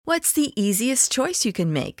What's the easiest choice you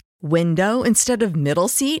can make? Window instead of middle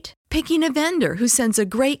seat? Picking a vendor who sends a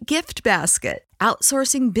great gift basket?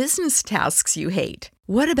 Outsourcing business tasks you hate?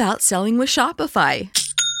 What about selling with Shopify?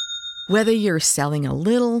 Whether you're selling a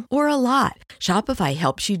little or a lot, Shopify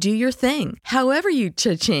helps you do your thing, however you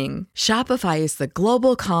cha-ching. Shopify is the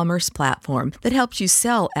global commerce platform that helps you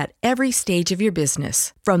sell at every stage of your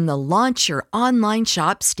business. From the launch your online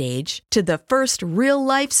shop stage to the first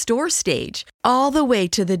real-life store stage, all the way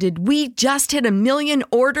to the did we just hit a million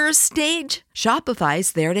orders stage.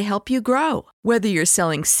 Shopify's there to help you grow. Whether you're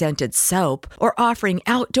selling scented soap or offering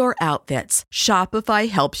outdoor outfits, Shopify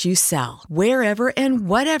helps you sell. Wherever and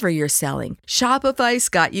whatever you're selling, Shopify's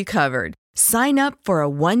got you covered. Sign up for a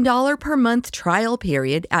 $1 per month trial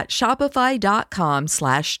period at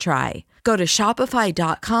shopify.com/try. Go to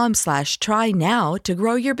shopify.com/try now to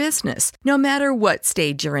grow your business, no matter what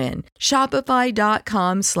stage you're in.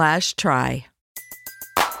 Shopify.com/try.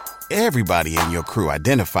 Everybody in your crew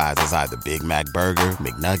identifies as either Big Mac Burger,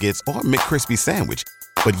 McNuggets, or McCrispy Sandwich.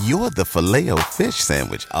 But you're the Filet-O-Fish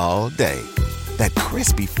Sandwich all day. That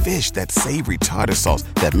crispy fish, that savory tartar sauce,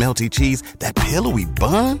 that melty cheese, that pillowy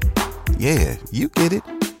bun. Yeah, you get it.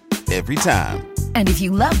 Every time. And if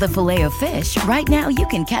you love the Filet-O-Fish, right now you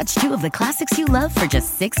can catch two of the classics you love for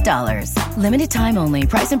just $6. Limited time only.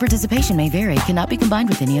 Price and participation may vary. Cannot be combined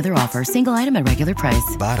with any other offer. Single item at regular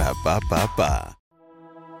price. Ba-da-ba-ba-ba.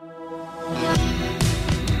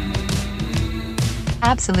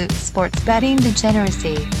 Absolute sports betting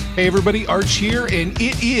degeneracy. Hey everybody, Arch here, and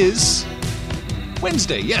it is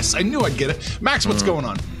Wednesday. Yes, I knew I'd get it. Max, what's going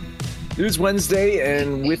on? It is Wednesday,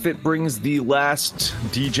 and with it brings the last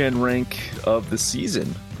D-Gen rank of the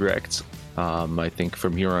season, correct? I think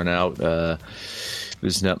from here on out,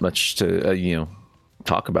 there's not much to,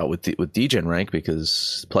 talk about with D-Gen rank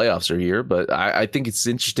because playoffs are here, but I think it's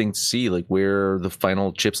interesting to see like where the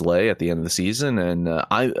final chips lay at the end of the season, and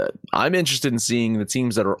I'm interested in seeing the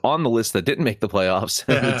teams that are on the list that didn't make the playoffs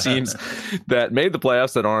and the teams that made the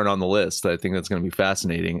playoffs that aren't on the list. I think that's going to be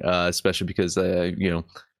fascinating, especially because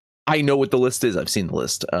I know what the list is. I've seen the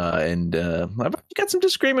list, and I've got some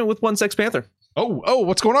disagreement with one Sex Panther. Oh,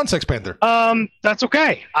 what's going on, Sex Panther? That's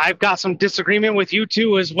okay. I've got some disagreement with you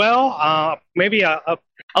two as well. Maybe a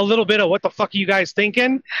little bit of what the fuck are you guys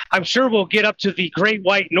thinking? I'm sure we'll get up to the Great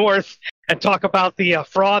White North and talk about the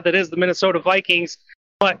fraud that is the Minnesota Vikings.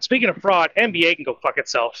 But speaking of fraud, NBA can go fuck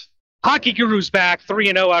itself. Hockey Guru's back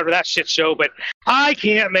 3-0 out of that shit show, but I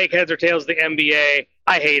can't make heads or tails of the NBA.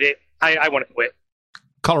 I hate it. I want to quit.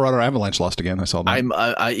 Colorado Avalanche lost again. I saw that.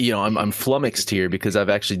 I'm flummoxed here because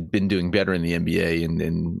I've actually been doing better in the NBA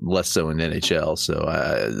and less so in NHL. So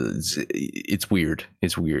it's weird.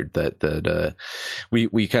 It's weird that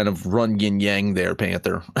we kind of run yin yang there,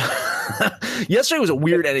 Panther. Yesterday was a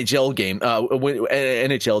weird NHL game.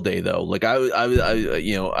 NHL day though. Like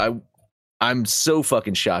I'm so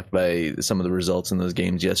fucking shocked by some of the results in those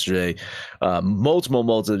games yesterday.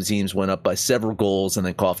 Multiple teams went up by several goals and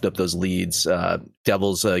then coughed up those leads.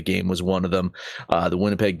 Devils game was one of them. The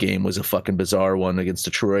Winnipeg game was a fucking bizarre one against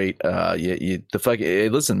Detroit. Hey,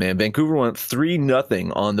 listen, man, Vancouver went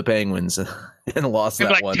 3-0 on the Penguins and lost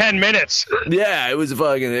that one. 10 minutes. Yeah, it was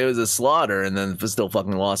a slaughter, and then still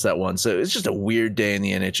fucking lost that one. So it's just a weird day in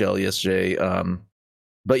the NHL yesterday.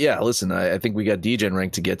 But yeah, listen, I think we got D-Gen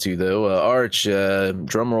rank to get to, though. Arch,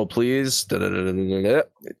 drum roll, please. There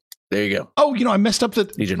you go. Oh, I messed up the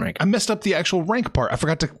D-Gen rank. I messed up the actual rank part. I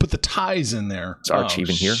forgot to put the ties in there. Is Arch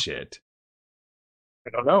even here? Shit.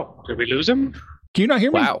 I don't know. Did we lose him? Can you not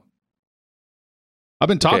hear me? Wow. I've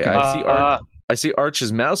been talking. Okay, I see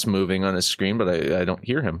Arch's mouse moving on his screen, but I don't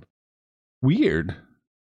hear him. Weird.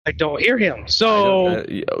 I don't hear him. So,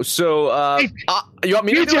 you want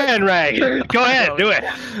me to do it? Ray. Go ahead, do it.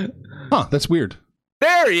 Huh? That's weird.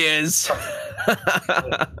 There he is.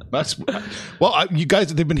 You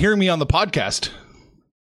guys, they've been hearing me on the podcast.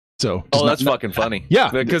 So, that's fucking funny. Yeah,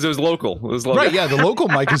 because it was local. Right. Yeah, the local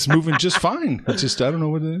mic is moving just fine. It's just I don't know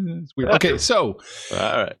what it is. It's weird. Okay, so all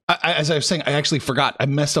right. As I was saying, I actually forgot. I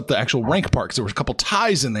messed up the actual rank part because there was a couple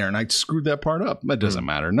ties in there, and I screwed that part up. That doesn't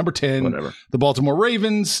matter. Number 10, whatever. The Baltimore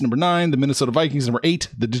Ravens. Number 9, the Minnesota Vikings. Number 8,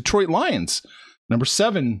 the Detroit Lions. Number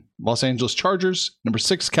 7, Los Angeles Chargers. Number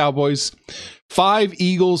 6, Cowboys. 5,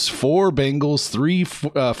 Eagles. 4, Bengals. 3,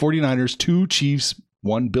 49ers. 2, Chiefs.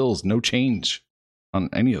 1, Bills. No change on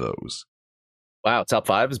any of those. Wow, top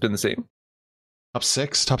 5 has been the same. Top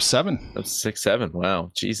 6, top 7. Top 6, 7.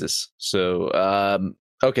 Wow, Jesus. So,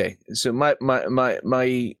 okay. So my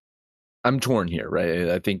I'm torn here, right?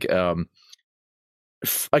 I think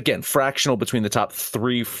again, fractional between the top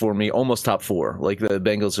 3 for me, almost top 4. Like the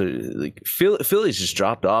Bengals are like Philly's just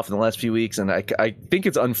dropped off in the last few weeks, and I think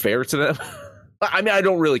it's unfair to them. I mean, I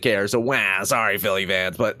don't really care. So sorry, Philly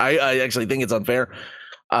fans, but I actually think it's unfair.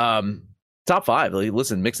 Top 5, like,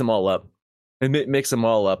 listen, mix them all up. And mix them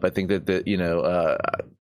all up. I think that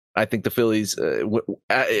I think the Phillies,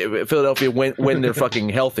 Philadelphia, when they're fucking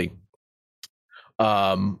healthy,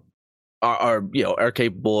 are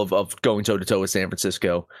capable of going toe to toe with San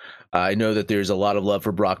Francisco. I know that there's a lot of love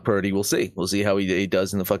for Brock Purdy. We'll see how he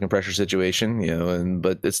does in the fucking pressure situation,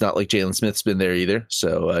 but it's not like Jalen Smith's been there either.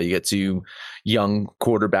 So you get 2 young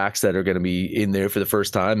quarterbacks that are going to be in there for the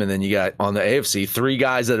first time, and then you got on the AFC 3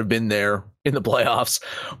 guys that have been there in the playoffs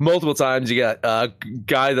multiple times. You got a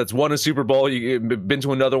guy that's won a Super Bowl. You've been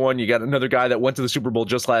to another one. You got another guy that went to the Super Bowl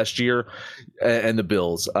just last year, and the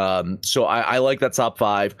Bills. So I like that top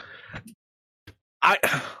 5.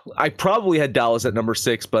 I probably had Dallas at number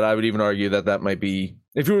 6, but I would even argue that might be,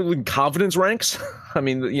 if you were in confidence ranks. I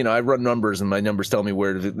mean, I run numbers, and my numbers tell me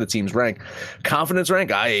where the teams rank. Confidence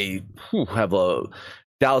rank, I have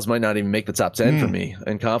Dallas might not even make the top 10 for me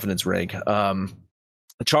in confidence rank.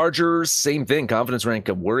 The Chargers, same thing. Confidence rank,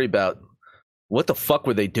 I worry about what the fuck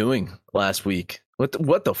were they doing last week.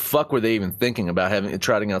 What the fuck were they even thinking about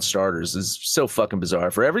trotting out starters? Is so fucking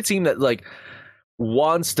bizarre. For every team that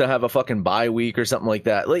wants to have a fucking bye week or something like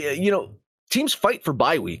that, teams fight for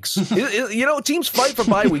bye weeks. Teams fight for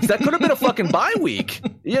bye weeks. That could have been a fucking bye week.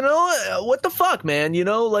 What the fuck, man?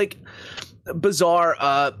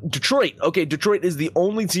 Bizarre. Detroit. Okay, Detroit is the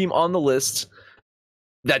only team on the list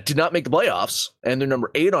that did not make the playoffs, and they're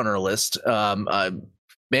number 8 on our list.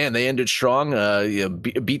 Man, they ended strong.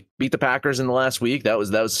 Beat the Packers in the last week. That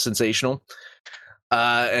was sensational.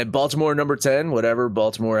 And Baltimore number 10, whatever.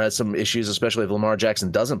 Baltimore has some issues, especially if Lamar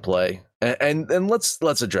Jackson doesn't play. And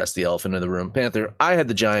let's address the elephant in the room. Panther, I had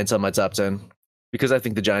the Giants on my top 10 because I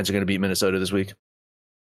think the Giants are going to beat Minnesota this week.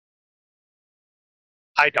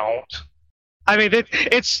 I don't. I mean,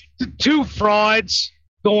 it's 2 frauds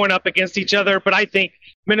going up against each other, but I think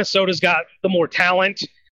Minnesota's got the more talent,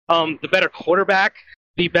 the better quarterback,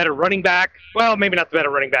 the better running back. Well, maybe not the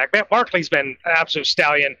better running back. Matt Barkley's been an absolute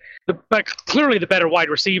stallion, but clearly the better wide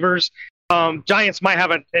receivers. Giants might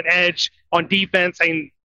have an edge on defense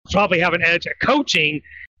and probably have an edge at coaching,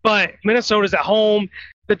 but Minnesota's at home.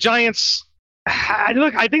 The Giants,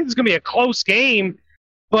 I think it's going to be a close game,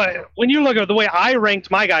 but when you look at the way I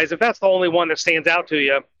ranked my guys, if that's the only one that stands out to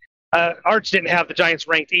you, Arch didn't have the Giants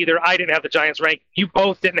ranked either. I didn't have the Giants ranked. You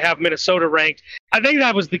both didn't have Minnesota ranked. I think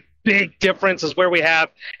that was the big difference, is where we have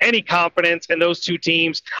any confidence in those 2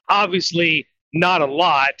 teams. Obviously, not a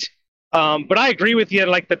lot. But I agree with you.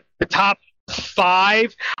 Like the top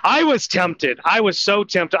 5, I was tempted. I was so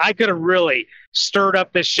tempted. I could have really stirred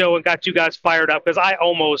up this show and got you guys fired up, because I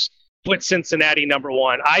almost put Cincinnati number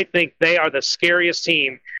 1. I think they are the scariest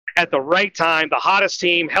team at the right time, the hottest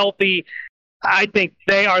team, healthy. I think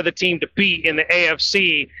they are the team to beat in the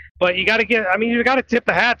AFC. But you got to tip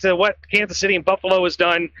the hat to what Kansas City and Buffalo has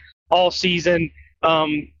done all season.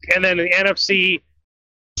 And then in the NFC,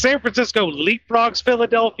 San Francisco leapfrogs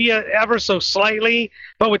Philadelphia ever so slightly,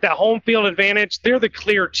 but with that home field advantage, they're the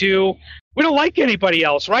clear 2. We don't like anybody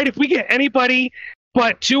else, right? If we get anybody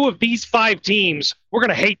but 2 of these 5 teams, we're going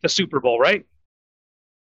to hate the Super Bowl, right?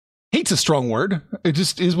 Hate's a strong word. It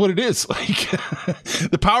just is what it is. Like,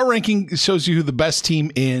 the power ranking shows you who the best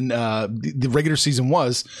team in the regular season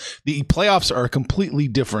was. The playoffs are a completely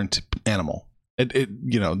different animal.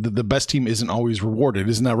 The best team isn't always rewarded.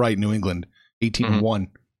 Isn't that right, New England? 18-1.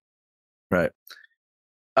 Right.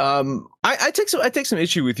 I take some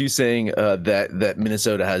issue with you saying that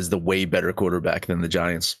Minnesota has the way better quarterback than the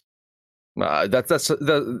Giants.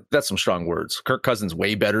 That's some strong words. Kirk Cousins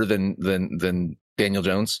way better than Daniel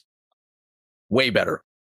Jones. Way better.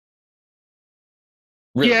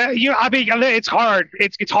 Really? Yeah, I mean, it's hard.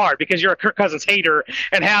 It's hard because you're a Kirk Cousins hater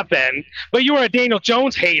and have been, but you were a Daniel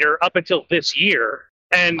Jones hater up until this year,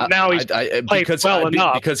 and now he's played well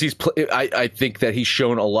enough. Because I think that he's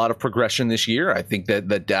shown a lot of progression this year. I think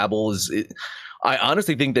that Dabble is. I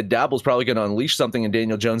honestly think that Dabble's probably going to unleash something in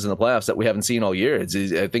Daniel Jones in the playoffs that we haven't seen all year.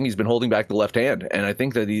 I think he's been holding back the left hand, and I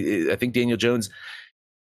think that Daniel Jones,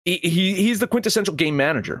 he's the quintessential game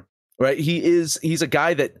manager, right? He's a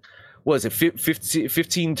guy that. Was it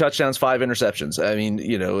 15 touchdowns, 5 interceptions? I mean,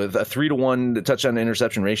 a 3-to-1 touchdown to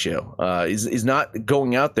interception ratio. Is not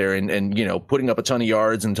going out there and putting up a ton of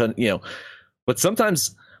yards and but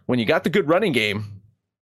sometimes when you got the good running game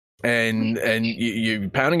and you're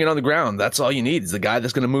pounding it on the ground, that's all you need is the guy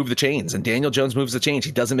that's going to move the chains. And Daniel Jones moves the chains.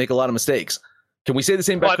 He doesn't make a lot of mistakes. Can we say the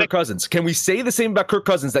same about Kirk Cousins? Can we say the same about Kirk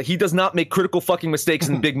Cousins, that he does not make critical fucking mistakes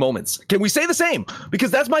in big moments? Can we say the same? Because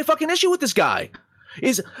that's my fucking issue with this guy.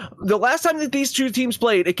 Is the last time that these two teams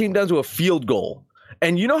played, it came down to a field goal.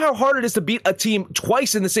 And you know how hard it is to beat a team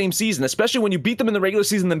twice in the same season, especially when you beat them in the regular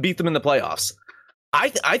season then beat them in the playoffs. I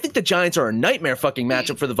think the Giants are a nightmare fucking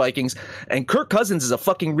matchup for the Vikings, and Kirk Cousins is a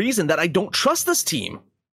fucking reason that I don't trust this team.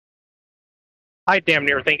 I damn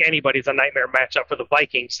near think anybody's a nightmare matchup for the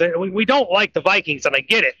Vikings. We don't like the Vikings, and I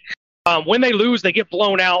get it. When they lose, they get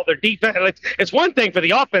blown out. Their defense, it's one thing for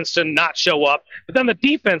the offense to not show up, but then the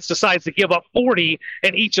defense decides to give up 40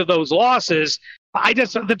 in each of those losses.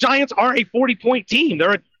 The Giants are a 40-point team.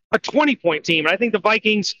 They're a 20-point team, and I think the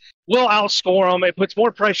Vikings will outscore them. It puts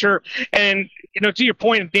more pressure. And, to your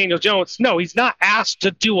point of Daniel Jones, no, he's not asked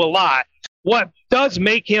to do a lot. What does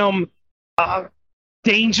make him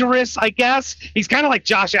dangerous, I guess, he's kind of like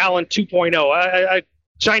Josh Allen 2.0, a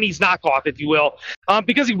Chinese knockoff, if you will,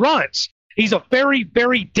 because he runs. He's a very,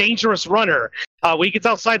 very dangerous runner when he gets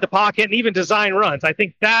outside the pocket and even design runs. I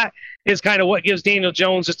think that is kind of what gives Daniel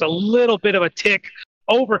Jones just a little bit of a tick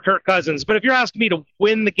over Kirk Cousins. But if you're asking me to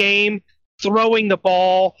win the game, throwing the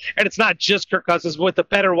ball, and it's not just Kirk Cousins, with the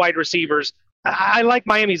better wide receivers, I like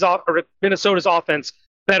Minnesota's offense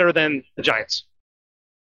better than the Giants.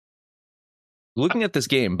 Looking at this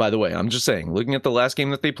game, by the way, I'm just saying, looking at the last game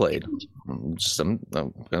that they played, I'm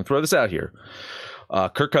going to throw this out here.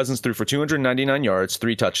 Kirk Cousins threw for 299 yards,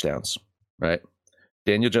 3 touchdowns, right?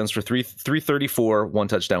 Daniel Jones for 334, 1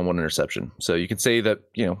 touchdown, 1 interception. So you can say that,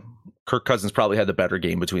 Kirk Cousins probably had the better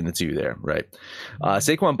game between the two there, right?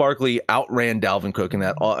 Saquon Barkley outran Dalvin Cook in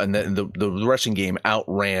that, and the rushing game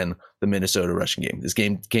outran the Minnesota rushing game. This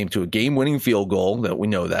game came to a game-winning field goal, that we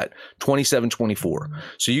know that, 27-24.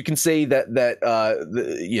 So you can say that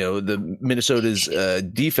the Minnesota's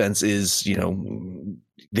defense is,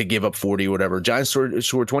 they gave up 40 or whatever. Giants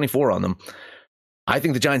scored 24 on them. I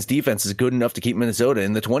think the Giants defense is good enough to keep Minnesota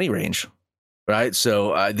in the 20 range, right?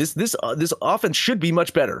 So this offense should be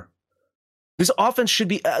much better. This offense should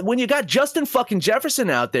be, when you got Justin fucking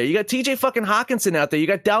Jefferson out there, you got TJ fucking Hawkinson out there, you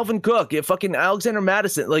got Dalvin Cook, you have fucking Alexander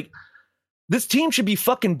Madison. Like, this team should be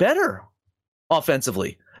fucking better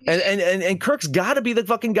offensively. And Kirk's got to be the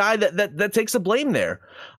fucking guy that takes the blame there.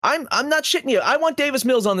 I'm not shitting you. I want Davis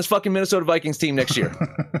Mills on this fucking Minnesota Vikings team next year.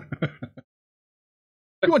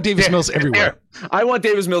 You want Davis Mills everywhere. I want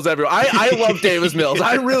Davis Mills everywhere. I love Davis Mills.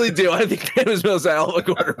 I really do. I think Davis Mills is a hell of a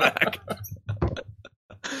quarterback.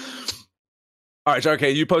 All right, okay,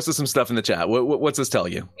 you posted some stuff in the chat. What's this tell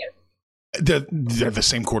you? They're the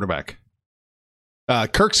same quarterback.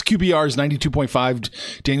 Kirk's QBR is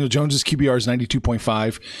 92.5. Daniel Jones's QBR is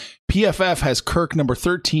 92.5. PFF has Kirk number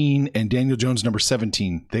 13 and Daniel Jones number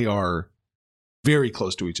 17. They are very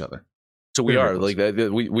close to each other. So we are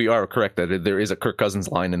we are correct that there is a Kirk Cousins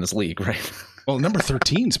line in this league, right? Well, number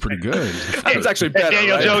 13 is pretty good. It's actually better.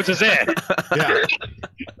 Daniel right? Jones is in. Yeah.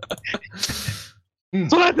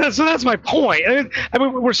 So that's my point. I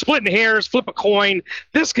mean, we're splitting hairs, flip a coin.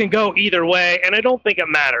 This can go either way, and I don't think it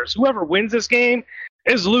matters. Whoever wins this game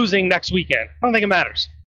is losing next weekend. I don't think it matters.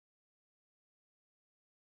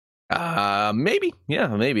 Maybe. Yeah,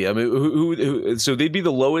 maybe. I mean, who so they'd be the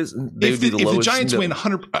lowest. If the Giants win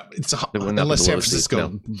 100, unless San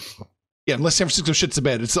Francisco. Yeah, unless San Francisco shits the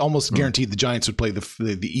bed, it's almost guaranteed the Giants would play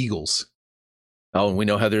the Eagles. Oh, and we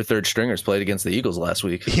know how their third stringers played against the Eagles last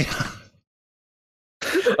week. Yeah.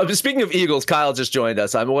 Speaking of Eagles, Kyle just joined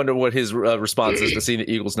us. I wonder what his response is to seeing the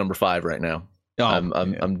Eagles number 5 right now. Oh,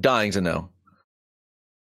 I'm dying to know.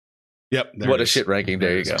 Yep. What a shit ranking.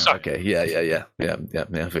 There you go. Okay. Yeah.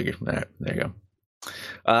 I figure. All right. There you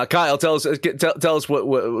go. Kyle, tell us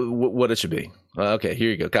what it should be. Okay. Here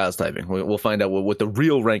you go. Kyle's typing. We'll find out what the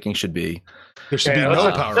real ranking should be. There should be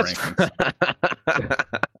no power rankings.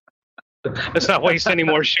 Let's not waste any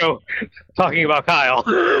more show talking about Kyle.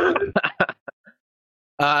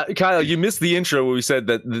 Kyle, you missed the intro where we said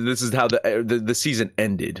that this is how the season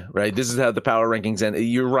ended, right? This is how the power rankings end.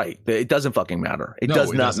 You're right. It doesn't fucking matter. It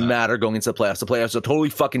does not matter going into the playoffs. The playoffs are a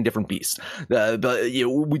totally fucking different beast. But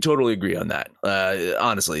we totally agree on that.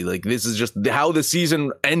 Honestly, like, this is just how the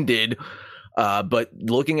season ended. But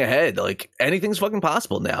looking ahead, like, anything's fucking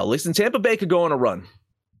possible now. Listen, Tampa Bay could go on a run.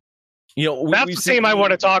 That's the team I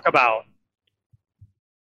want to talk about.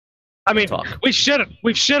 I mean, we've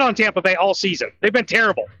shit on Tampa Bay all season. They've been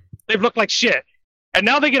terrible. They've looked like shit. And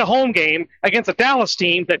now they get a home game against a Dallas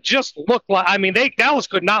team that just looked like, I mean, Dallas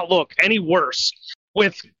could not look any worse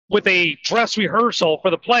with a dress rehearsal for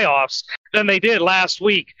the playoffs than they did last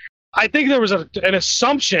week. I think there was an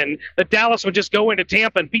assumption that Dallas would just go into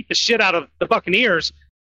Tampa and beat the shit out of the Buccaneers.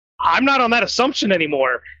 I'm not on that assumption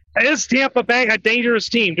anymore. Is Tampa Bay a dangerous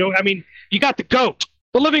team? I mean, you got the GOAT,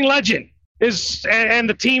 the living legend, and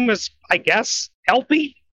the team is, I guess,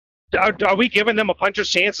 healthy. Are we giving them a puncher's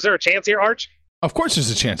chance? Is there a chance here, Arch? Of course there's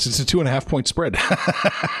a chance. It's a 2.5 point spread.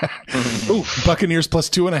 Oof. Buccaneers plus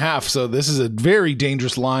 2.5. So this is a very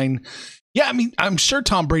dangerous line. Yeah, I mean, I'm sure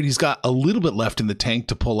Tom Brady's got a little bit left in the tank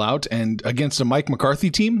to pull out. And against a Mike McCarthy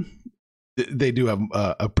team, they do have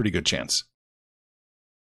a pretty good chance.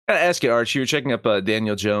 I gotta ask you, Arch, you were checking up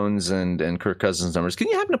Daniel Jones and Kirk Cousins numbers. Can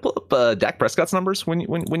you happen to pull up Dak Prescott's numbers when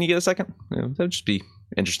you get a second? That would just be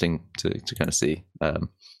interesting to kind of see.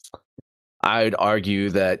 I'd argue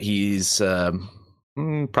that he's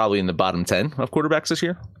probably in the bottom 10 of quarterbacks this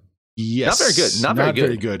year. Yes. Not very good. Not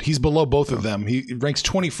very good. He's below both of them. He ranks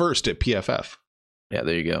 21st at PFF. Yeah,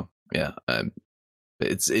 there you go. Yeah.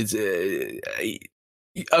 It's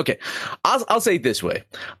okay. I'll say it this way.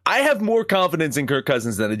 I have more confidence in Kirk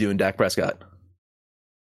Cousins than I do in Dak Prescott.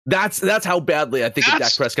 That's how badly I think of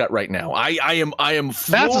Dak Prescott right now. I am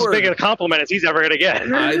floored. That's as big a compliment as he's ever going to get.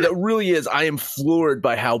 That really is. I am floored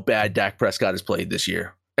by how bad Dak Prescott has played this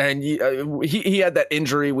year. And he had that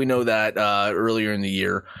injury. We know that earlier in the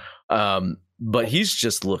year. But he's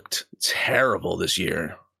just looked terrible this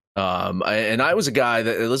year. And I was a guy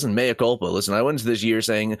that, listen, mea culpa. Listen, I went into this year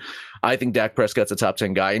saying I think Dak Prescott's a top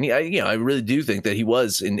 10 guy. And I really do think that he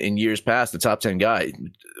was in years past the top 10 guy.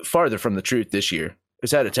 Farther from the truth this year.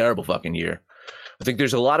 He's had a terrible fucking year. I think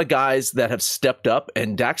there's a lot of guys that have stepped up,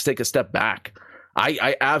 and Dak's take a step back.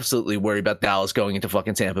 I absolutely worry about Dallas going into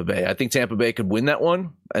fucking Tampa Bay. I think Tampa Bay could win that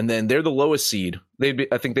one, and then they're the lowest seed.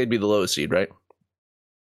 I think they'd be the lowest seed, right?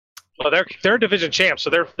 Well, they're division champs, so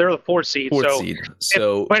they're the 4th seed.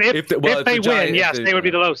 So if they win, yes, they would be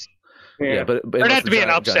the lowest. Yeah, but there'd have to be an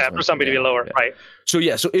upset for somebody to be lower, right? So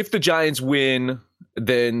if the Giants win,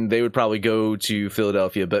 then they would probably go to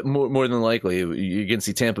Philadelphia. But more than likely, you can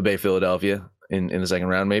see Tampa Bay, Philadelphia in the second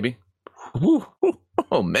round, maybe.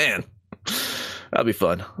 Oh man, that'd be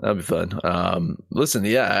fun. Listen,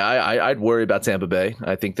 I'd worry about Tampa Bay.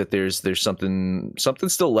 I think that there's something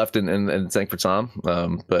still left in the tank for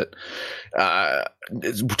Tom. But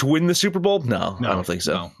to win the Super Bowl, no, I don't think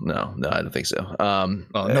so. No, I don't think so.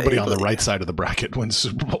 Nobody on the right side of the bracket wins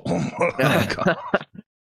Super Bowl.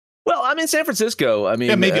 Well, I mean, San Francisco. I mean,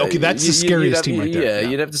 yeah, maybe. Okay, that's the scariest team right there. Yeah,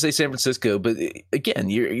 you'd have to say San Francisco. But again,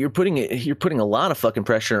 you're putting a lot of fucking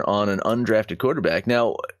pressure on an undrafted quarterback.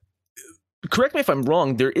 Now, correct me if I'm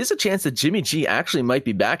wrong. There is a chance that Jimmy G actually might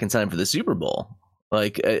be back in time for the Super Bowl.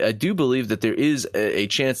 Like, I do believe that there is a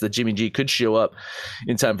chance that Jimmy G could show up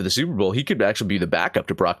in time for the Super Bowl. He could actually be the backup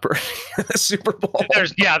to Brock Purdy in the Super Bowl.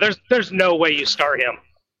 There's no way you start him.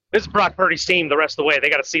 This is Brock Purdy's team the rest of the way.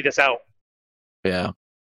 They got to see this out. Yeah.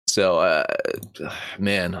 So,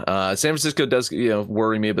 man, San Francisco does,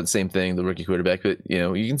 worry me about the same thing, the rookie quarterback. But,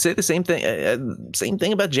 you can say the same thing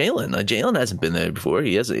about Jalen. Jalen hasn't been there before.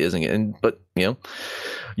 He hasn't. But young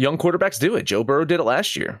quarterbacks do it. Joe Burrow did it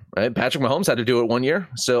last year, right? Patrick Mahomes had to do it 1 year.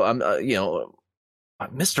 So I'm,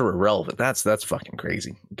 Mr. Irrelevant. That's fucking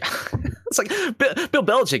crazy. It's like Bill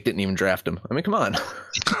Belichick didn't even draft him. I mean, come on.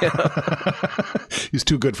 He's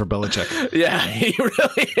too good for Belichick. Yeah, he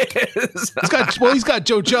really is. He's got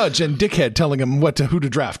Joe Judge and Dickhead telling him who to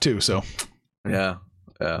draft too. So yeah.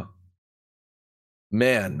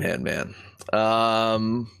 Man.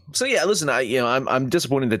 So yeah, listen, I'm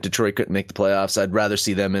disappointed that Detroit couldn't make the playoffs. I'd rather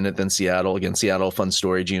see them in it than Seattle. Again, Seattle, fun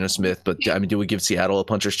story, Geno Smith. But I mean, do we give Seattle a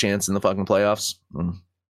puncher's chance in the fucking playoffs?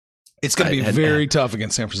 It's going to be very tough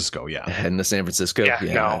against San Francisco. Yeah, heading to San Francisco.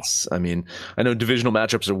 No. I mean, I know divisional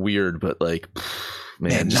matchups are weird, but like,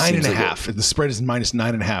 man, 9.5. The spread is minus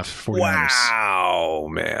 9.5. 49ers. Wow,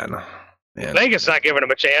 man. Vegas not giving them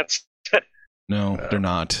a chance. No, they're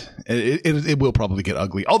not. It will probably get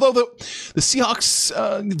ugly. Although the Seahawks,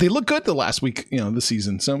 they look good the last week, the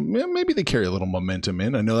season. So maybe they carry a little momentum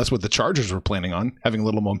in. I know that's what the Chargers were planning on, having a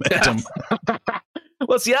little momentum.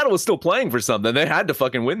 Well, Seattle was still playing for something. They had to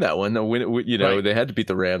fucking win that one. Right. They had to beat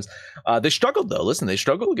the Rams. They struggled though. Listen, they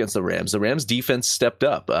struggled against the Rams. The Rams defense stepped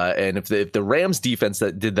up. And if the Rams defense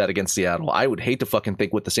that did that against Seattle, I would hate to fucking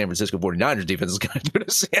think what the San Francisco 49ers defense is going to do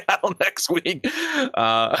to Seattle next week.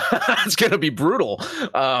 It's going to be brutal.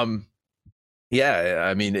 Yeah,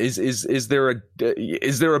 I mean, is there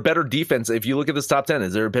a better defense? If you look at this top 10,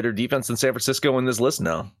 is there a better defense than San Francisco in this list?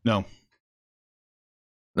 No.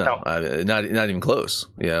 No, not even close.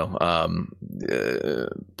 I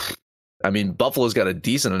mean, Buffalo's got a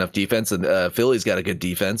decent enough defense, and Philly's got a good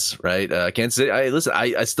defense, right? Kansas City.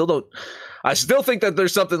 I still think that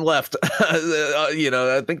there's something left.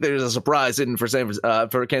 I think there's a surprise hidden for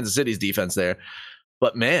Kansas City's defense there.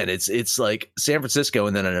 But man, it's like San Francisco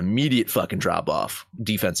and then an immediate fucking drop off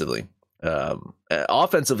defensively.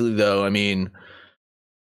 Offensively, though, I mean,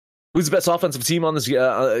 who's the best offensive team on this?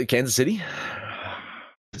 Kansas City,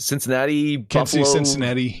 Cincinnati, Buffalo,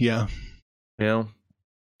 Cincinnati, yeah. You know,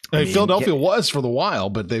 I mean, Philadelphia was for the while,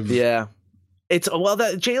 but they've It's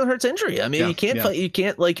that Jalen Hurts injury. I mean, you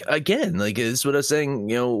can't like again, like this is what I was saying.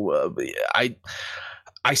 You know,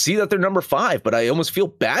 I see that they're number 5, but I almost feel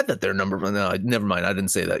bad that they're number. No, never mind. I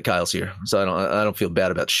didn't say that. Kyle's here, so I don't feel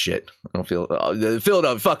bad about shit. I don't feel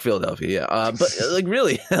Philadelphia. Fuck Philadelphia. Yeah, but like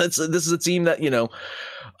really, this is a team that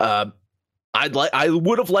I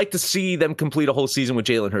would have liked to see them complete a whole season with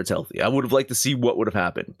Jalen Hurts healthy. I would have liked to see what would have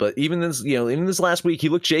happened. But even this last week, he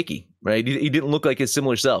looked shaky, right? He didn't look like his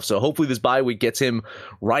similar self. So hopefully this bye week gets him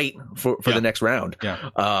right for the next round.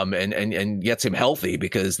 Yeah. And gets him healthy,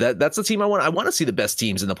 because that's the team I want. I want to see the best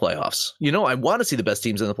teams in the playoffs. I want to see the best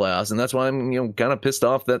teams in the playoffs, and that's why I'm kind of pissed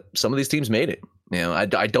off that some of these teams made it.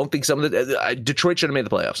 I don't think some of Detroit should have made the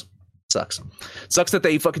playoffs. Sucks that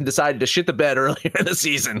they fucking decided to shit the bed earlier in the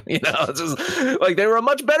season. It's just like they were a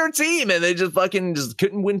much better team and they just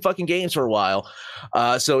couldn't win fucking games for a while.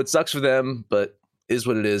 So it sucks for them, but is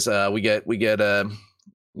what it is. We get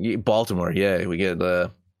Baltimore. Yeah, we get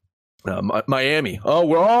Miami. Oh,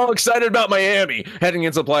 we're all excited about Miami heading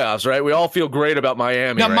into the playoffs, right? We all feel great about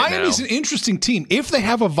Miami. Now, Miami's an interesting team. If they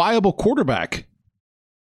have a viable quarterback,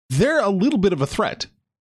 they're a little bit of a threat.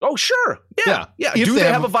 Oh, sure. Yeah. Do they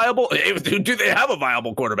have a viable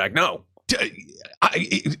quarterback? No.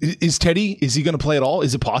 Is Teddy, is he going to play at all?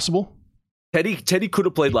 Is it possible? Teddy could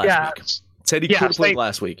have played last week. Teddy could have played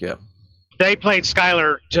last week, yeah. They played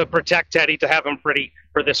Skyler to protect Teddy, to have him pretty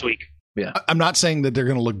for this week. Yeah. I'm not saying that they're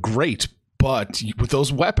going to look great, but with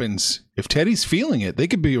those weapons, if Teddy's feeling it, they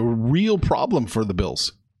could be a real problem for the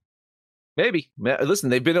Bills. Maybe. Listen,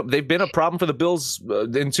 they've been a problem for the Bills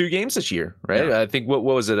in 2 games this year, right? Yeah. I think what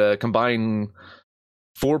was it? A combined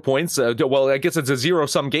 4 points. Well, I guess it's a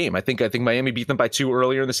 0-sum game. I think Miami beat them by 2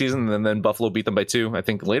 earlier in the season, and then Buffalo beat them by 2. I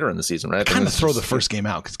think later in the season, right? Kind of throw the first game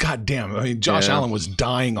out because, goddamn, I mean, Josh Allen was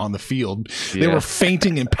dying on the field. They were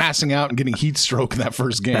fainting and passing out and getting heat stroke in that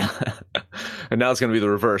first game. And now it's going to be the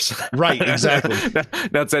reverse. Right, exactly.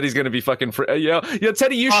 Now Teddy's going to be fucking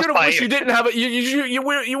Teddy, you should have wished you didn't have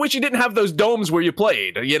you wish you didn't have those domes where you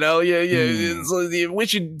played. You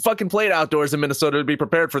wish you fucking played outdoors in Minnesota to be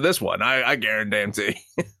prepared for this one. I guarantee.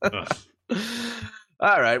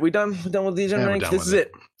 All right, we done with DGen Rank. This is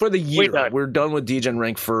it for the year. We're done with DGen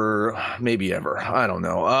Rank for maybe ever. I don't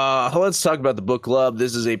know. Let's talk about the book club.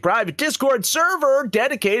 This is a private Discord server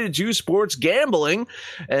dedicated to sports gambling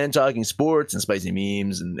and talking sports and spicy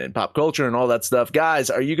memes and pop culture and all that stuff. Guys,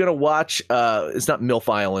 are you gonna watch? It's not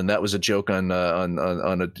MILF Island. That was a joke on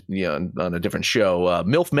a different show.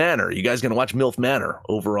 MILF Manor. You guys gonna watch MILF Manor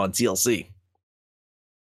over on TLC?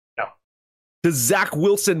 Does Zach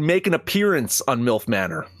Wilson make an appearance on MILF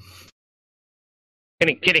Manor?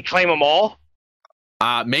 Can he claim them all?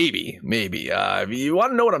 Maybe. If you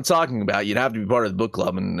want to know what I'm talking about, you'd have to be part of the book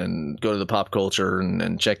club and go to the pop culture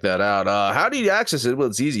and check that out. How do you access it? Well,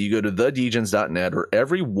 it's easy. You go to thedegens.net or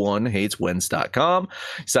everyonehateswens.com.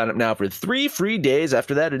 Sign up now for 3 free days.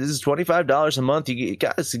 After that, it is $25 a month. You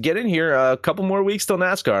guys get in here. A couple more weeks till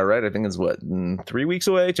NASCAR, right? I think it's 3 weeks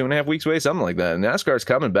away, 2.5 weeks away, something like that. NASCAR's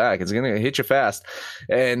coming back. It's going to hit you fast.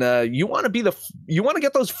 And you want to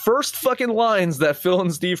get those first fucking lines that Phil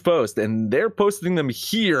and Steve post, and they're posting them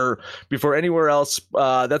here before anywhere else.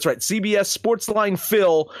 That's right. CBS Sportsline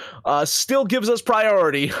Phil still gives us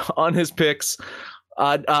priority on his picks.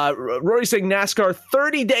 Rory's saying NASCAR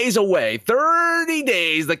 30 days away. 30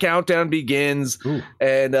 days. The countdown begins. Ooh.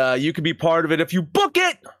 And you can be part of it if you book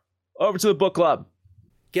it over to the book club.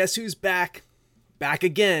 Guess who's back? Back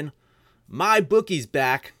again. My bookie's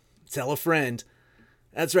back. Tell a friend.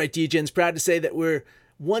 That's right. DGen's proud to say that we're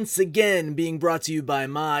once again being brought to you by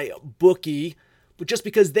My Bookie. But just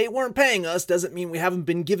because they weren't paying us doesn't mean we haven't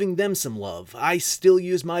been giving them some love. I still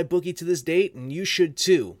use My Bookie to this date, and you should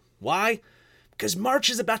too. Why? Because March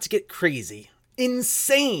is about to get crazy.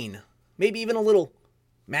 Insane. Maybe even a little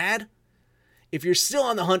mad. If you're still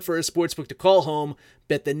on the hunt for a sportsbook to call home,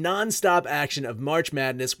 bet the non-stop action of March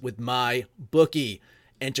Madness with My Bookie.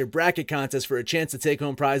 Enter bracket contests for a chance to take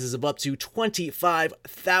home prizes of up to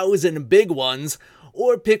 25,000 big ones,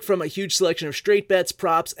 or pick from a huge selection of straight bets,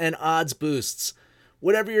 props, and odds boosts.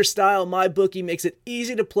 Whatever your style, MyBookie makes it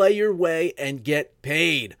easy to play your way and get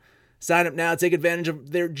paid. Sign up now, take advantage of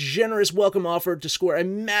their generous welcome offer to score a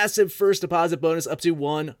massive first deposit bonus up to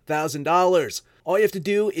 $1,000. All you have to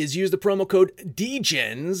do is use the promo code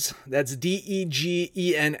DEGENS, that's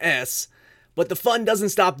DEGENS, but the fun doesn't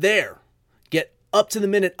stop there. Get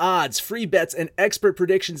up-to-the-minute odds, free bets, and expert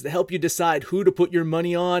predictions to help you decide who to put your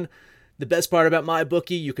money on. The best part about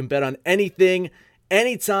MyBookie, you can bet on anything,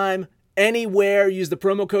 anytime, anywhere. Use the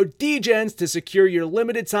promo code DGENS to secure your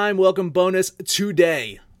limited-time welcome bonus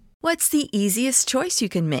today. What's the easiest choice you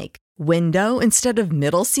can make? Window instead of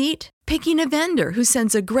middle seat? Picking a vendor who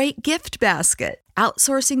sends a great gift basket?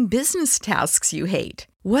 Outsourcing business tasks you hate?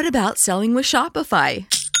 What about selling with Shopify?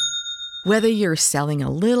 Whether you're selling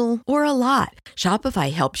a little or a lot,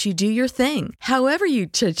 Shopify helps you do your thing, however you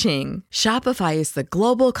cha-ching. Shopify is the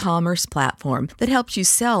global commerce platform that helps you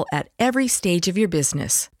sell at every stage of your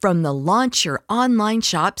business. From the launch your online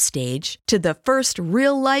shop stage to the first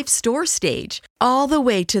real-life store stage, all the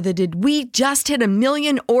way to the did we just hit 1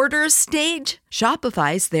 million orders stage.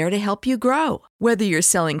 Shopify's there to help you grow. Whether you're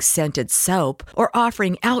selling scented soap or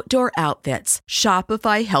offering outdoor outfits,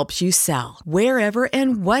 Shopify helps you sell. Wherever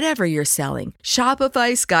and whatever you're selling,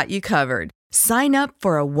 Shopify's got you covered. Sign up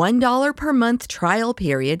for a $1 per month trial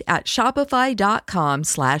period at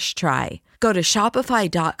shopify.com/try. Go to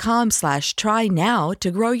shopify.com/try now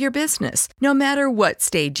to grow your business, no matter what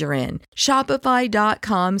stage you're in.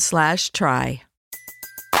 Shopify.com/try.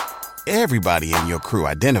 Everybody in your crew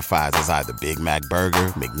identifies as either Big Mac Burger,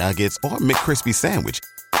 McNuggets, or McCrispy Sandwich.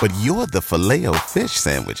 But you're the Filet-O-Fish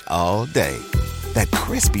Sandwich all day. That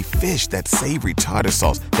crispy fish, that savory tartar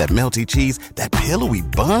sauce, that melty cheese, that pillowy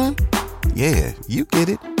bun. Yeah, you get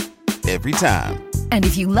it. Every time. And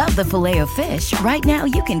if you love the Filet-O-Fish, right now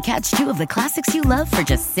you can catch 2 of the classics you love for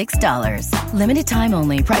just $6. Limited time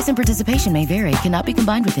only. Price and participation may vary. Cannot be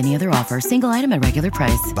combined with any other offer. Single item at regular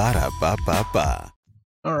price. Ba-da-ba-ba-ba.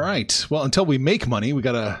 All right. Well, until we make money, we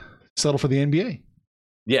got to settle for the NBA.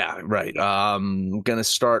 Yeah, right. I'm going to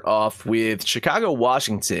start off with Chicago,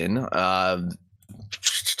 Washington. I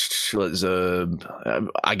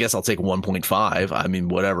guess I'll take 1.5. I mean,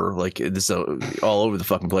 whatever. Like, this is all over the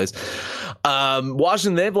fucking place.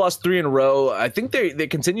 Washington, they've lost 3 in a row. I think they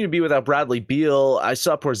continue to be without Bradley Beal. I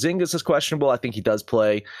saw Porzingis is questionable. I think he does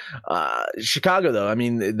play. Chicago, though, I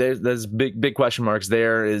mean, there's big question marks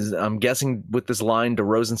there. I'm guessing with this line,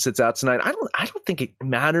 DeRozan sits out tonight. I don't think it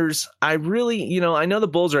matters. I really, I know the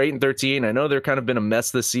Bulls are 8-13. I know they're kind of been a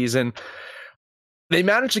mess this season. They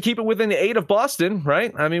managed to keep it within the 8 of Boston,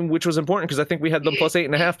 right? I mean, which was important because I think we had them plus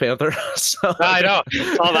 8.5, Panther. So, I know.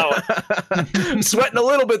 Saw that one. Sweating a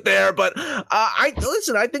little bit there, but I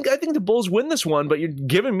think the Bulls win this one. But you're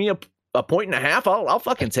giving me a 1.5. I'll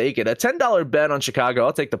fucking take it. A $10 bet on Chicago.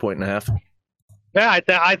 I'll take the 1.5. Yeah,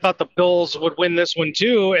 I thought the Bulls would win this one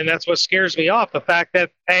too, and that's what scares me off. The fact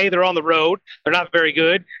that A, they're on the road, they're not very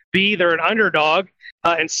good. B, they're an underdog.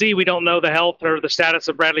 And C, we don't know the health or the status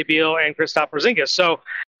of Bradley Beal and Kristaps Porzingis. So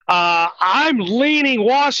I'm leaning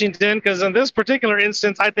Washington because in this particular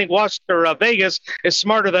instance, I think Vegas is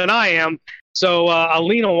smarter than I am. So I'll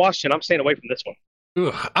lean on Washington. I'm staying away from this one.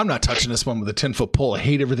 Ugh, I'm not touching this one with a 10-foot pole. I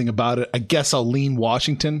hate everything about it. I guess I'll lean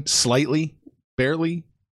Washington slightly, barely,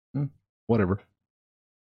 whatever.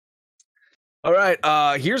 All right,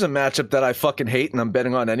 here's a matchup that I fucking hate and I'm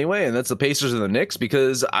betting on anyway, and that's the Pacers and the Knicks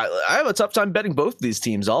because I have a tough time betting both these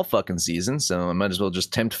teams all fucking season, so I might as well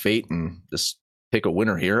just tempt fate and just pick a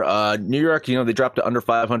winner here. New York, they dropped to under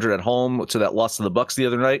 500 at home to that loss to the Bucks the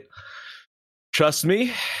other night. Trust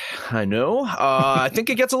me, I know. I think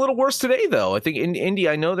it gets a little worse today, though. I think in Indy,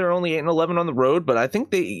 I know they're only 8-11 on the road, but I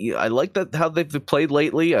think I like that how they've played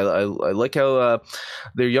lately. I like how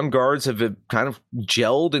their young guards have kind of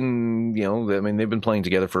gelled, and they've been playing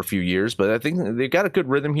together for a few years. But I think they've got a good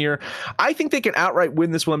rhythm here. I think they can outright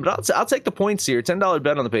win this one, but I'll take the points here. $10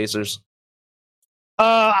 bet on the Pacers.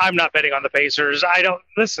 I'm not betting on the Pacers. I don't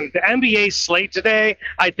listen. The NBA slate today,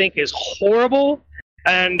 I think, is horrible,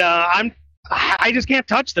 and I just can't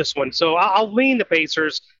touch this one, so I'll lean the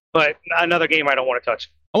Pacers, but another game I don't want to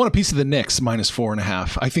touch. I want a piece of the Knicks minus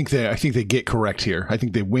 4.5. I think they get correct here. I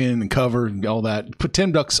think they win and cover and all that. Put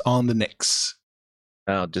 $10 on the Knicks.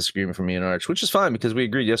 Disagreement from me and Arch, which is fine because we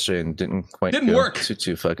agreed yesterday and didn't work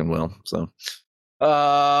too fucking well. So,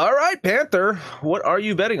 all right, Panther, what are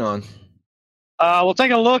you betting on? We'll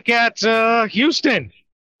take a look at Houston.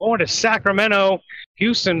 Going to Sacramento.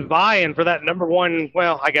 Houston vying for that number one.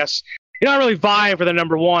 Well, I guess. You're not really vying for the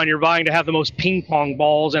number one. You're vying to have the most ping pong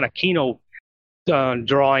balls in a Keno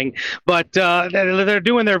drawing. But they're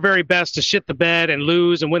doing their very best to shit the bed and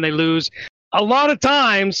lose. And when they lose, a lot of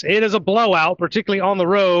times it is a blowout, particularly on the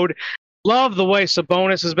road. Love the way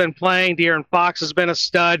Sabonis has been playing. De'Aaron Fox has been a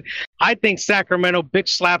stud. I think Sacramento bitch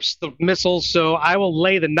slaps the missiles. So I will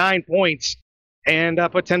lay the 9 points and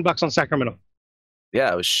put $10 on Sacramento.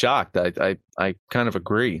 Yeah, I was shocked. I kind of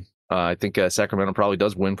agree. I think Sacramento probably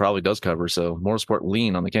does win, probably does cover. So Motorsport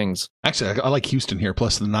lean on the Kings. Actually, I like Houston here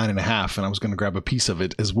plus the 9.5, and I was going to grab a piece of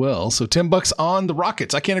it as well. So $10 on the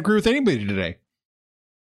Rockets. I can't agree with anybody today.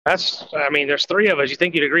 There's three of us. You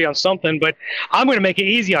think you'd agree on something, but I'm going to make it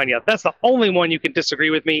easy on you. That's the only one you can disagree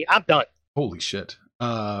with me. I'm done. Holy shit.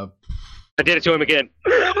 I did it to him again.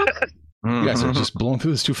 You guys are just blowing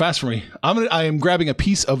through this too fast for me. I am grabbing a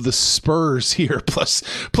piece of the Spurs here plus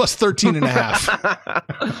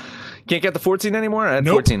 13.5. Can't get the 14 anymore? I had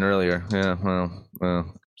 14 earlier. Yeah,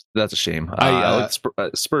 well, that's a shame. I like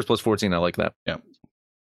Spurs plus 14. I like that. Yeah.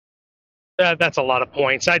 That's a lot of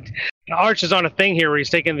points. Arch is on a thing here where he's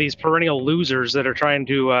taking these perennial losers that are trying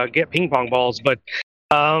to get ping pong balls, but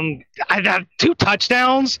I got 2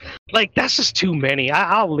 touchdowns. Like, that's just too many.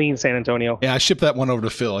 I'll lean San Antonio. Yeah, I shipped that one over to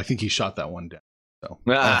Phil. I think he shot that one down. So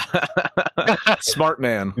smart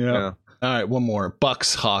man. Yeah. All right, one more.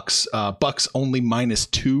 Bucks, Hawks. Bucks only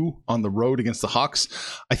 -2 on the road against the Hawks.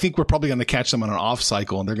 I think we're probably going to catch them on an off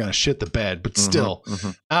cycle, and they're going to shit the bed. But still,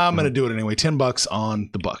 I'm going to do it anyway. $10 on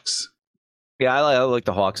the Bucks. Yeah, I like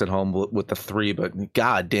the Hawks at home with the 3, but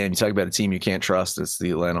god damn, you talk about a team you can't trust. It's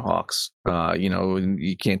the Atlanta Hawks.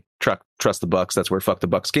 You can't trust the Bucks. That's where fuck the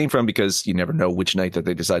Bucks came from, because you never know which night that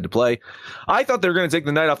they decide to play. I thought they were going to take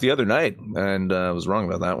the night off the other night, and I was wrong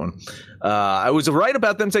about that one. I was right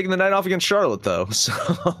about them taking the night off against Charlotte, though.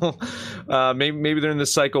 So maybe they're in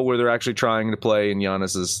this cycle where they're actually trying to play, and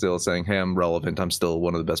Giannis is still saying, hey, I'm relevant. I'm still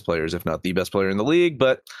one of the best players, if not the best player in the league.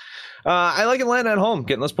 But I like Atlanta at home,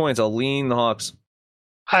 getting those points. I'll lean the Hawks.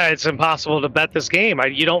 It's impossible to bet this game.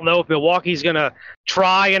 You don't know if Milwaukee's going to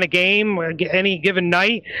try in a game any given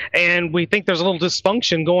night, and we think there's a little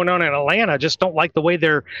dysfunction going on in Atlanta. Just don't like the way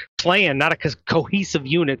they're playing, not a cohesive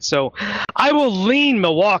unit. So I will lean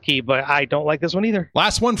Milwaukee, but I don't like this one either.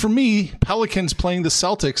 Last one for me, Pelicans playing the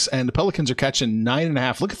Celtics, and the Pelicans are catching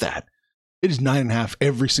 9.5. Look at that. It is 9.5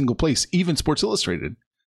 every single place, even Sports Illustrated.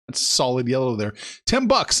 That's solid yellow there.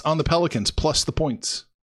 $10 on the Pelicans plus the points.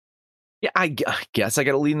 Yeah, I guess I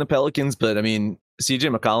got to lean the Pelicans, but I mean,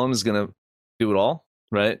 CJ McCollum is going to do it all,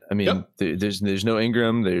 right? I mean, there's no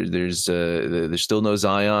Ingram, there's still no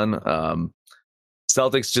Zion.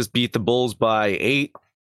 Celtics just beat the Bulls by 8,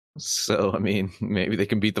 so I mean, maybe they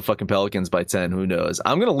can beat the fucking Pelicans by 10. Who knows?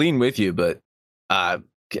 I'm going to lean with you, but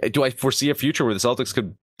do I foresee a future where the Celtics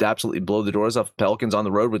could absolutely blow the doors off Pelicans on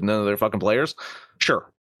the road with none of their fucking players?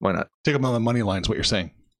 Sure, why not? Take them on the money line is what you're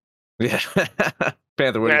saying. Yeah.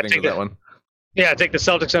 Panther, what do you think of that one? Yeah, take the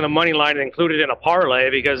Celtics on a money line and include it in a parlay,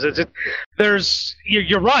 because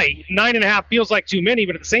you're right. 9.5 feels like too many,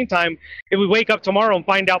 but at the same time, if we wake up tomorrow and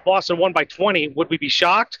find out Boston won by 20, would we be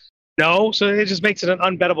shocked? No. So it just makes it an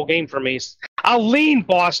unbettable game for me. I'll lean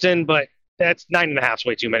Boston, but that's 9.5 is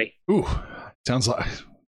way too many. Ooh, sounds like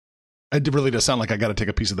it really does sound like I got to take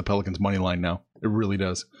a piece of the Pelicans money line now. It really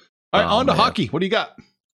does. All right, on to hockey. What do you got?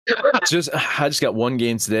 I just got one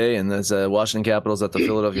game today, and that's Washington Capitals at the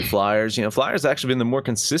Philadelphia Flyers. Flyers have actually been the more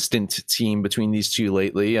consistent team between these two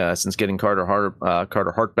lately since getting Carter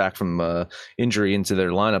Hart back from injury into their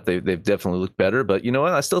lineup. They've definitely looked better, but you know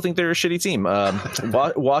what? I still think they're a shitty team.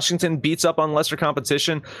 Washington beats up on lesser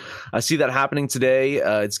competition. I see that happening today.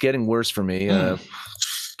 It's getting worse for me.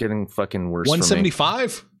 Getting fucking worse.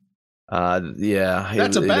 175. Yeah,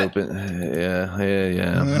 that's a bet.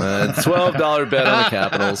 Yeah. $12 bet on the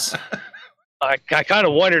Capitals. I kind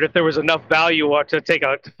of wondered if there was enough value to take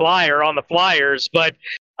a flyer on the Flyers, but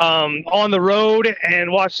on the road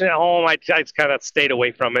and watching at home, I kind of stayed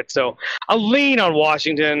away from it. So I'll lean on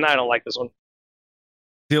Washington. I don't like this one.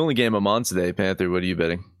 The only game I'm on today, Panther. What are you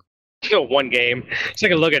betting? One game.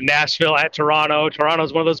 Take a look at Nashville at Toronto.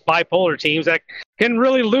 Toronto's one of those bipolar teams that can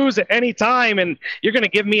really lose at any time, and you're going to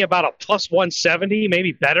give me about a plus 170,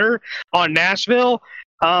 maybe better on Nashville.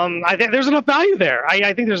 I think there's enough value there.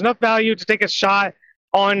 I think there's enough value to take a shot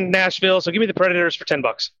on Nashville, so give me the Predators for $10.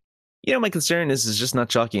 My concern is just not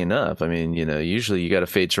chalky enough. I mean, usually you got to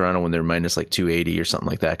fade Toronto when they're minus like 280 or something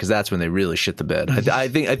like that, because that's when they really shit the bed. I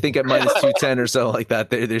think at minus 210 or so like that,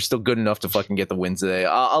 they're still good enough to fucking get the win today.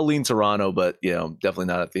 I'll lean Toronto, but definitely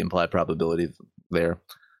not at the implied probability there.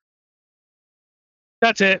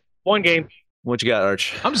 That's it. One game. What you got,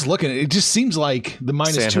 Arch? I'm just looking. It just seems like the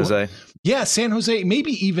minus San Jose. Yeah, San Jose.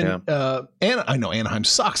 Maybe even. And I know Anaheim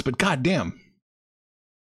sucks, but goddamn,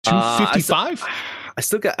 255. I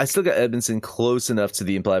still got Edmonton close enough to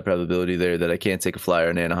the implied probability there that I can't take a flyer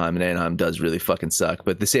in Anaheim, and Anaheim does really fucking suck.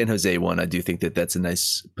 But the San Jose one, I do think that's a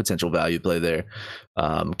nice potential value play there.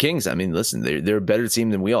 Kings, I mean, listen, they're a better team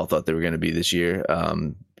than we all thought they were going to be this year.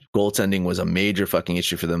 Goaltending was a major fucking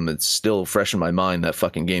issue for them. It's still fresh in my mind, that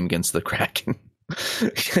fucking game against the Kraken.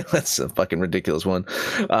 That's a fucking ridiculous one.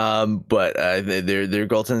 But their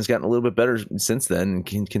goaltending's gotten a little bit better since then and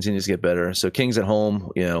continues to get better. So Kings at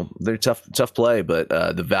home, they're tough play, but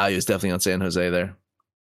the value is definitely on San Jose there.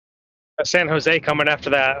 San Jose coming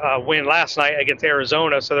after that win last night against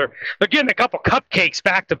Arizona, so they're getting a couple cupcakes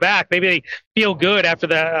back to back. Maybe they feel good after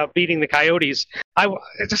that beating the Coyotes. I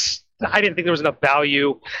didn't think there was enough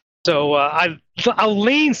value, so I'll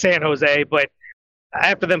lean San Jose. But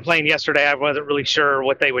after them playing yesterday, I wasn't really sure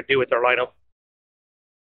what they would do with their lineup.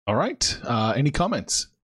 All right, any comments?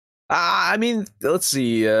 I mean, let's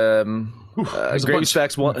see. Gravy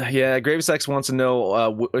Stacks wants to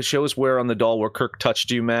know show us where on the doll where Kirk touched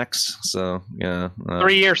you, Max. So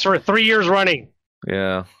 3 years for 3 years running.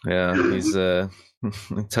 Yeah, he's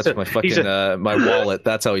he touched my fucking my wallet.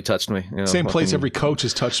 That's how he touched me. Same place every coach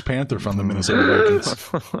has touched Panther from the Minnesota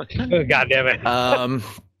Vikings. God damn it.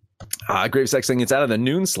 Grave Sex saying it's out of the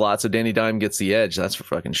noon slot, so Danny Dime gets the edge. That's for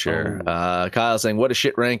fucking sure. Kyle saying, what a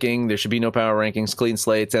shit ranking. There should be no power rankings. Clean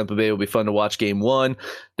slate. Tampa Bay will be fun to watch game 1.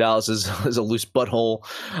 Dallas is a loose butthole.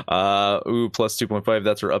 Plus 2.5.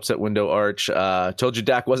 That's our upset window arch. Told you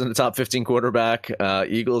Dak wasn't a top 15 quarterback.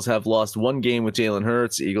 Eagles have lost 1 game with Jalen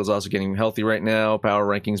Hurts. Eagles also getting healthy right now. Power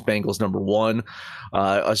rankings, Bengals number 1.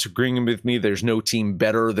 Us agreeing with me, there's no team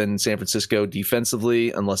better than San Francisco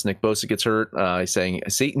defensively unless Nick Bosa gets hurt. He's saying,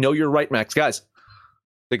 see, no, you're right, Max. Guys,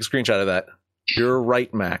 take a screenshot of that. You're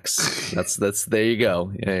right, Max. That's there you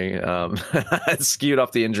go. It's skewed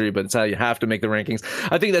off the injury, but it's how you have to make the rankings.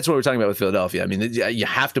 I think that's what we're talking about with Philadelphia. I mean, you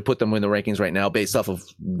have to put them in the rankings right now based off of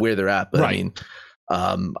where they're at. But right.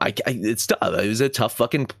 I mean, it's tough. It was a tough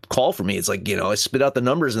fucking call for me. It's like, I spit out the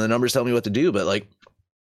numbers and the numbers tell me what to do, but like,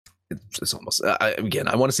 it's almost I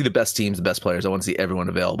want to see the best teams, the best players. I want to see everyone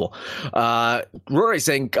available. Rory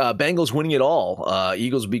saying Bengals winning it all.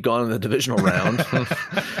 Eagles will be gone in the divisional round.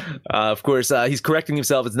 Of course, he's correcting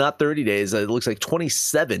himself. It's not 30 days. It looks like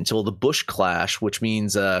 27 till the Busch Clash, which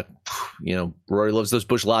means Rory loves those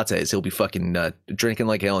Busch lattes. He'll be fucking drinking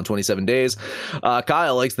like hell in 27 days.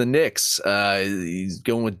 Kyle likes the Knicks. He's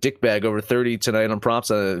going with Dickbag over 30 tonight on props.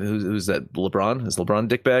 Who's that? LeBron? Is LeBron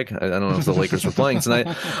Dickbag? I don't know if the Lakers were playing tonight.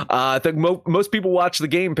 I think most people watch the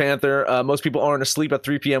game, Panther. Most people aren't asleep at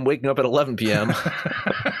 3 p.m., waking up at 11 p.m.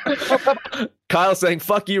 Kyle saying,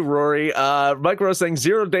 fuck you, Rory. Mike Rose saying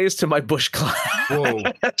 0 days to my Busch Clash. Whoa.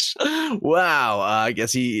 Wow. I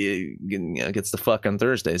guess he gets the fuck on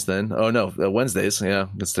Thursdays then. Oh, no, Wednesdays. Yeah,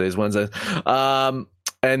 it's today's Wednesday. And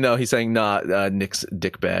no, he's saying Nick's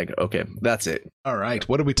dick bag. Okay, that's it. All right.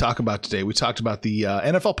 What did we talk about today? We talked about the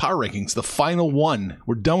NFL Power Rankings, the final one.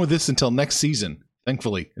 We're done with this until next season.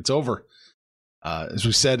 Thankfully, it's over. As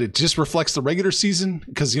we said, it just reflects the regular season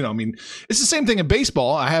because, it's the same thing in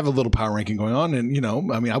baseball. I have a little power ranking going on and,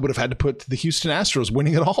 I would have had to put the Houston Astros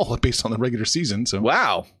winning it all based on the regular season. So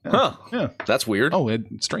wow. Yeah. Huh. Yeah. That's weird. Oh,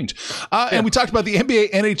 it's strange. And we talked about the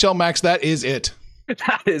NBA, NHL, Max. That is it.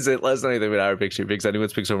 That is it. Let us know anything about our picture. Picks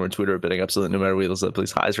anyone's picks over on Twitter or Betting Absolute. No matter what you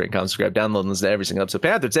please highest rank, comment, subscribe, download, and listen to every single episode.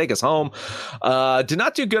 Panther, take us home. Did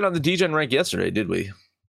not do good on the DGen rank yesterday, did we?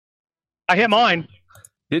 I hit mine.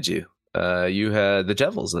 Did you? You had the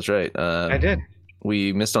Devils. That's right. I did.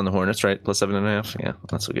 We missed on the Hornets, right? Plus 7.5. Yeah,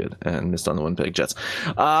 not so good. And missed on the Winnipeg Jets.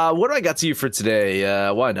 What do I got to you for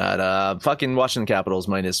today? Why not? Fucking Washington Capitals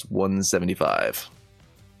minus 175.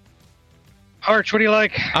 Arch, what do you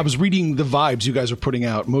like? I was reading the vibes you guys are putting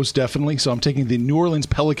out, most definitely. So I'm taking the New Orleans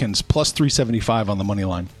Pelicans plus 375 on the money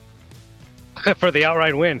line. For the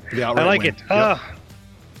outright win. I like it. Yep.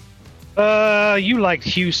 You liked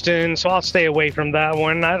Houston, so I'll stay away from that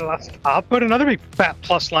one. I'll put another big fat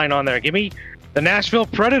plus line on there. Give me the Nashville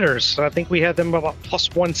Predators. I think we had them about plus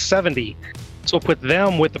 170. So we'll put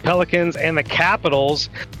them with the Pelicans and the Capitals.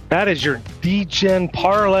 That is your DGen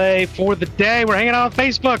parlay for the day. We're hanging out on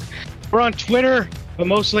Facebook. We're on Twitter, but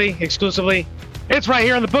mostly, exclusively, it's right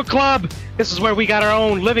here in the book club. This is where we got our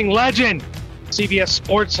own living legend, CBS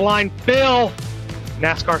Sports Line Phil.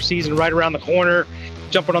 NASCAR season right around the corner.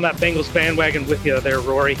 Jumping on that Bengals bandwagon with you there,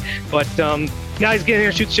 Rory. But guys, get in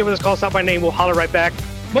here, shoot the shit with us, call us out by name. We'll holler right back.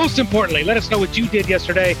 Most importantly, let us know what you did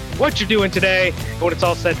yesterday, what you're doing today. And when it's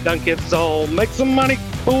all said and done, kids, so make some money,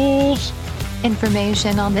 fools.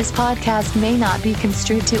 Information on this podcast may not be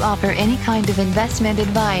construed to offer any kind of investment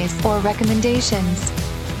advice or recommendations.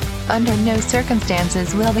 Under no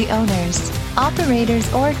circumstances will the owners,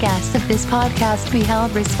 operators, or guests of this podcast be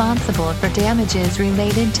held responsible for damages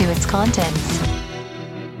related to its contents.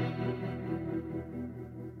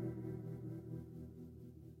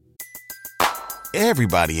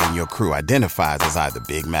 Everybody in your crew identifies as either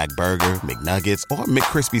Big Mac Burger, McNuggets, or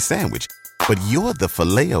McCrispy Sandwich. But you're the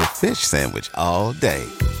Filet-O-Fish Sandwich all day.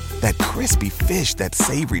 That crispy fish, that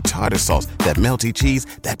savory tartar sauce, that melty cheese,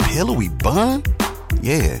 that pillowy bun.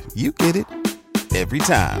 Yeah, you get it. Every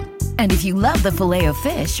time. And if you love the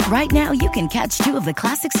Filet-O-Fish, right now you can catch two of the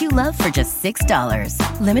classics you love for just $6.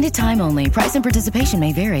 Limited time only. Price and participation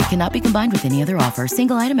may vary. Cannot be combined with any other offer.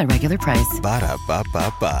 Single item at regular price.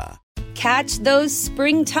 Ba-da-ba-ba-ba. Catch those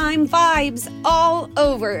springtime vibes all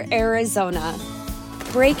over Arizona.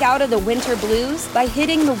 Break out of the winter blues by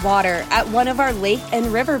hitting the water at one of our lake and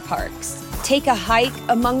river parks. Take a hike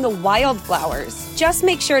among the wildflowers. Just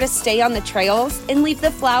make sure to stay on the trails and leave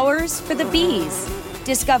the flowers for the bees.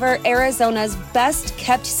 Discover Arizona's best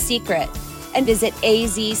kept secret and visit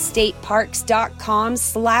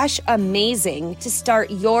azstateparks.com/amazing to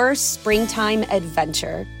start your springtime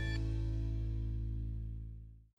adventure.